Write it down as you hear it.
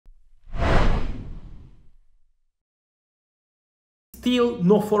still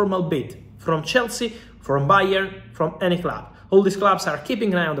no formal bid from Chelsea, from Bayern, from any club. All these clubs are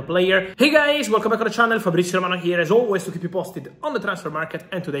keeping an eye on the player. Hey guys, welcome back to the channel. Fabrizio Romano here, as always, to keep you posted on the transfer market.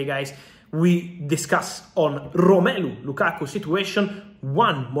 And today, guys, we discuss on Romelu Lukaku situation,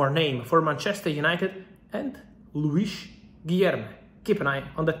 one more name for Manchester United, and Guilherme. Keep an eye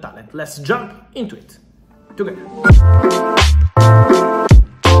on the talent. Let's jump into it together.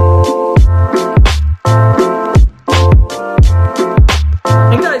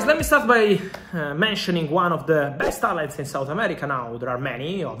 Let me start by mentioning one of the best talents in South America now. There are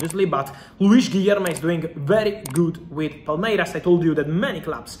many, obviously, but Guilherme is doing very good with Palmeiras. I told you that many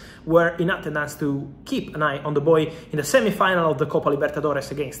clubs were in attendance to keep an eye on the boy in the semi-final of the Copa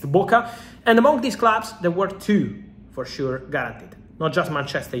Libertadores against Boca. And among these clubs, there were two for sure guaranteed. Not just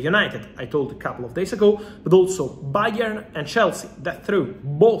Manchester United, I told a couple of days ago, but also Bayern and Chelsea. That through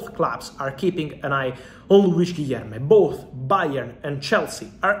both clubs are keeping an eye on Guilherme. Both Bayern and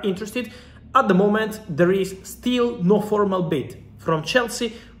Chelsea are interested. At the moment, there is still no formal bid from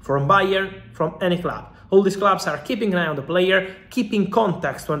Chelsea, from Bayern, from any club. All these clubs are keeping an eye on the player, keeping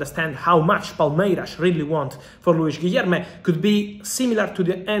contacts to understand how much Palmeiras really want for Guilherme. Could be similar to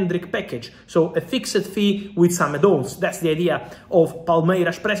the Hendrick package, so a fixed fee with some add-ons. That's the idea of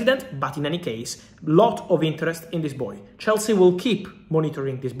Palmeiras president, but in any case, lot of interest in this boy. Chelsea will keep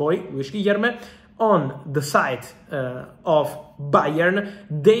monitoring this boy, Guilherme. On the side of Bayern,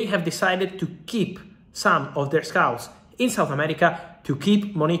 they have decided to keep some of their scouts in South America to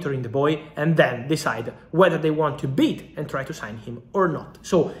keep monitoring the boy and then decide whether they want to bid and try to sign him or not.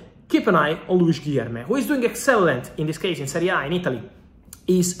 So keep an eye on Guilherme, who is doing excellent in this case in Serie A in Italy.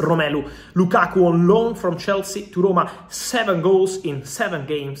 Is Romelu Lukaku on loan from Chelsea to Roma. 7 goals in 7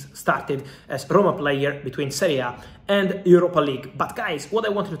 games started as Roma player between Serie A and Europa League. But guys, what I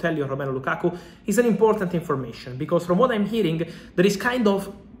wanted to tell you on Romelu Lukaku is an important information, because from what I'm hearing, there is kind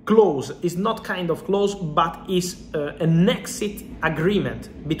of close, is not kind of close, but is an exit agreement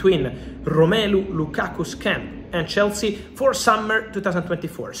between Romelu Lukaku's camp and Chelsea for summer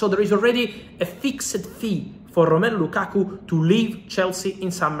 2024. So there is already a fixed fee for Romelu Lukaku to leave Chelsea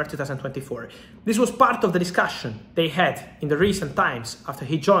in summer 2024. This was part of the discussion they had in the recent times after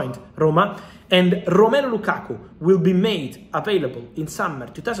he joined Roma, and Romelu Lukaku will be made available in summer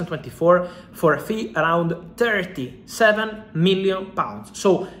 2024 for a fee around £37 million.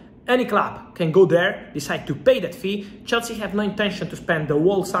 So any club can go there, decide to pay that fee. Chelsea have no intention to spend the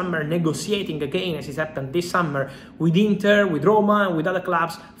whole summer negotiating again, as has happened this summer with Inter, with Roma, and with other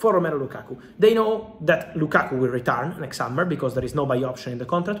clubs for Romelu Lukaku. They know that Lukaku will return next summer because there is no buy option in the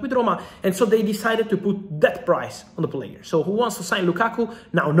contract with Roma, and so they decided to put that price on the player. So who wants to sign Lukaku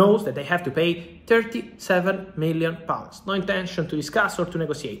now knows that they have to pay £37 million. No intention to discuss or to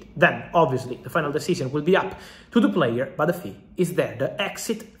negotiate. Then, obviously, the final decision will be up to the player, but the fee is there, the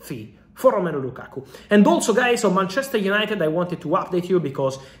exit fee for Romelu Lukaku. And also, guys, on Manchester United, I wanted to update you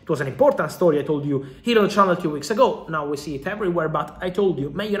because it was an important story I told you here on the channel 2 weeks ago. Now we see it everywhere, but I told you,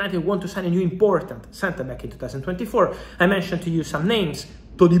 Man United want to sign a new important centre-back in 2024. I mentioned to you some names,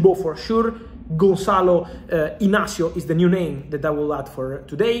 Todibo for sure, Gonzalo Inacio is the new name that I will add for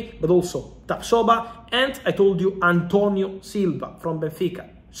today, but also Tapsoba, and I told you Antonio Silva from Benfica.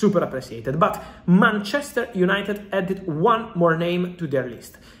 Super appreciated. But Manchester United added one more name to their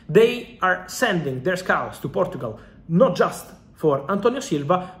list. They are sending their scouts to Portugal, not just for Antonio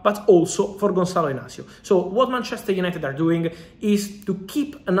Silva, but also for Gonzalo Inacio. So what Manchester United are doing is to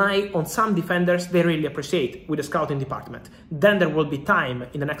keep an eye on some defenders they really appreciate with the scouting department. Then there will be time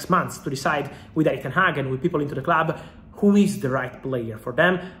in the next months to decide with Erik ten Hag and with people into the club who is the right player for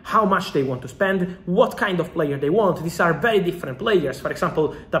them, how much they want to spend, what kind of player they want. These are very different players. For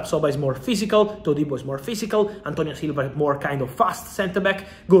example, Tapsoba is more physical, Todibo is more physical, Antonio Silva is more kind of fast centre-back,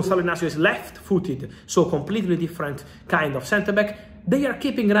 Gonzalo Inacio is left-footed, so completely different kind of centre-back. They are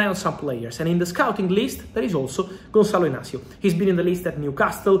keeping an eye on some players, and in the scouting list, there is also Gonzalo Inacio. He's been in the list at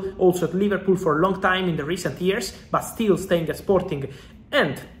Newcastle, also at Liverpool for a long time in the recent years, but still staying at Sporting,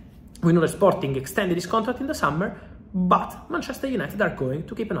 and we know that Sporting extended his contract in the summer. But Manchester United are going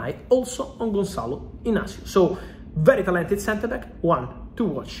to keep an eye also on Gonzalo Inacio. So, very talented centre-back, one to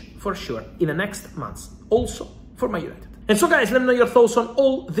watch for sure in the next months, also for Man United. And so guys, let me know your thoughts on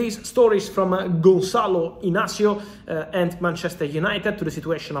all these stories from Gonzalo Inacio and Manchester United to the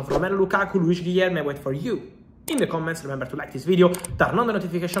situation of Romelu Lukaku, Guilherme. I wait for you in the comments. Remember to like this video, turn on the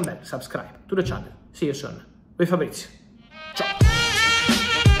notification bell, subscribe to the channel. See you soon with Fabrizio. Ciao!